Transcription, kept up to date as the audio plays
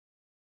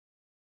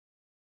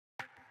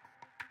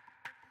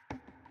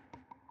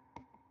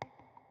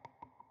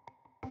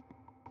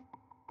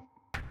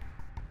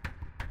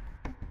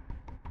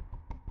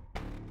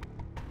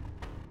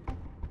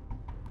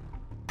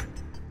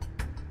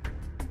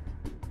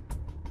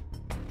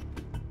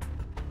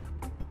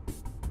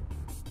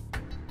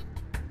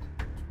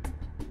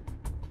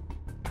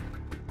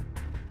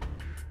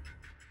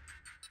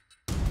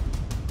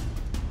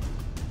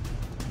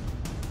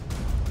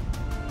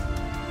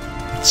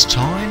It's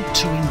time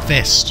to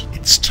invest.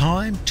 It's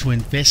time to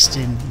invest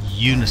in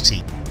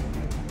unity.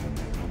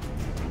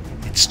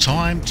 It's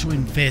time to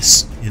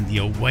invest in the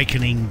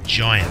awakening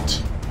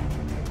giant.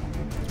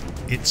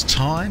 It's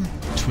time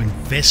to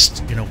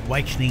invest in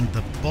awakening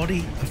the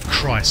body of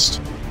Christ.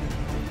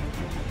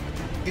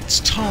 It's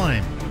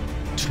time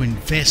to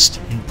invest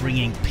in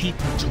bringing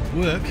people to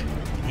work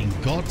in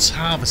God's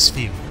harvest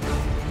field.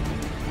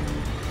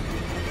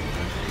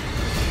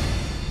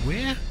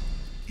 Where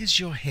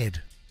is your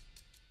head?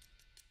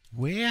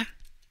 Where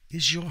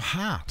is your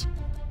heart?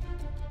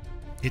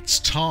 It's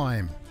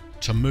time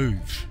to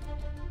move.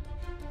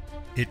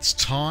 It's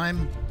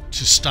time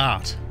to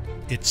start.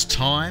 It's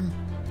time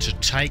to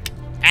take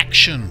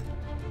action.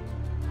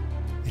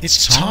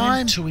 It's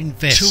time to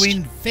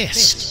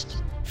invest.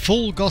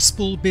 Full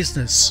Gospel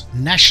Business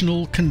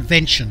National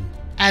Convention,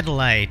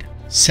 Adelaide,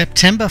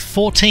 September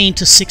 14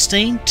 to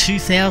 16,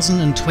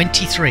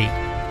 2023.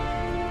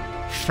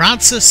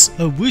 Francis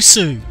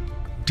Owusu,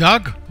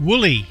 Doug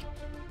Woolley,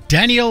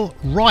 Daniel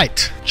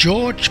Wright,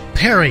 George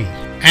Perry,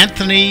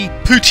 Anthony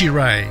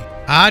Putire,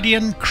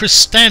 Ardian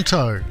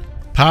Cristanto,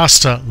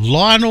 Pastor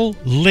Lionel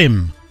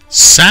Lim,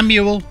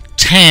 Samuel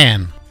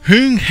Tan,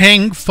 Hung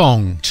Heng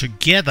Fong,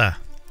 together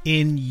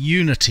in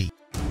unity.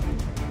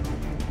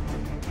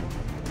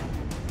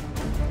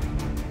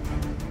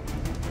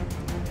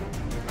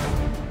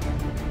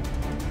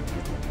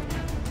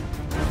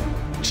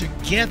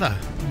 Together,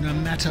 no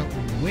matter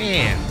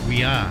where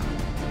we are.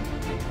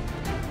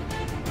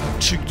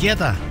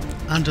 Together,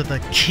 under the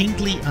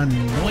kingly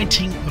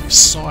anointing of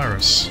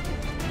Cyrus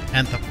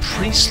and the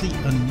priestly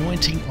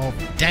anointing of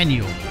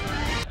Daniel.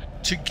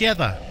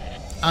 Together,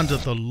 under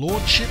the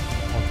lordship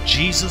of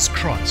Jesus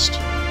Christ.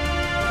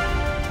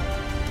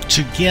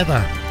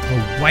 Together,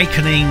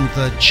 awakening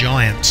the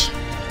giant.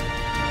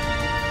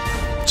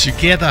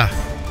 Together,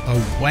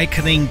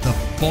 awakening the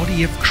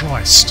body of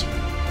Christ.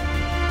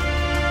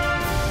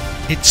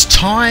 It's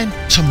time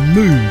to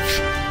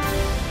move.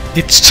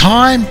 It's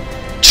time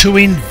to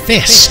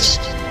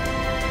invest.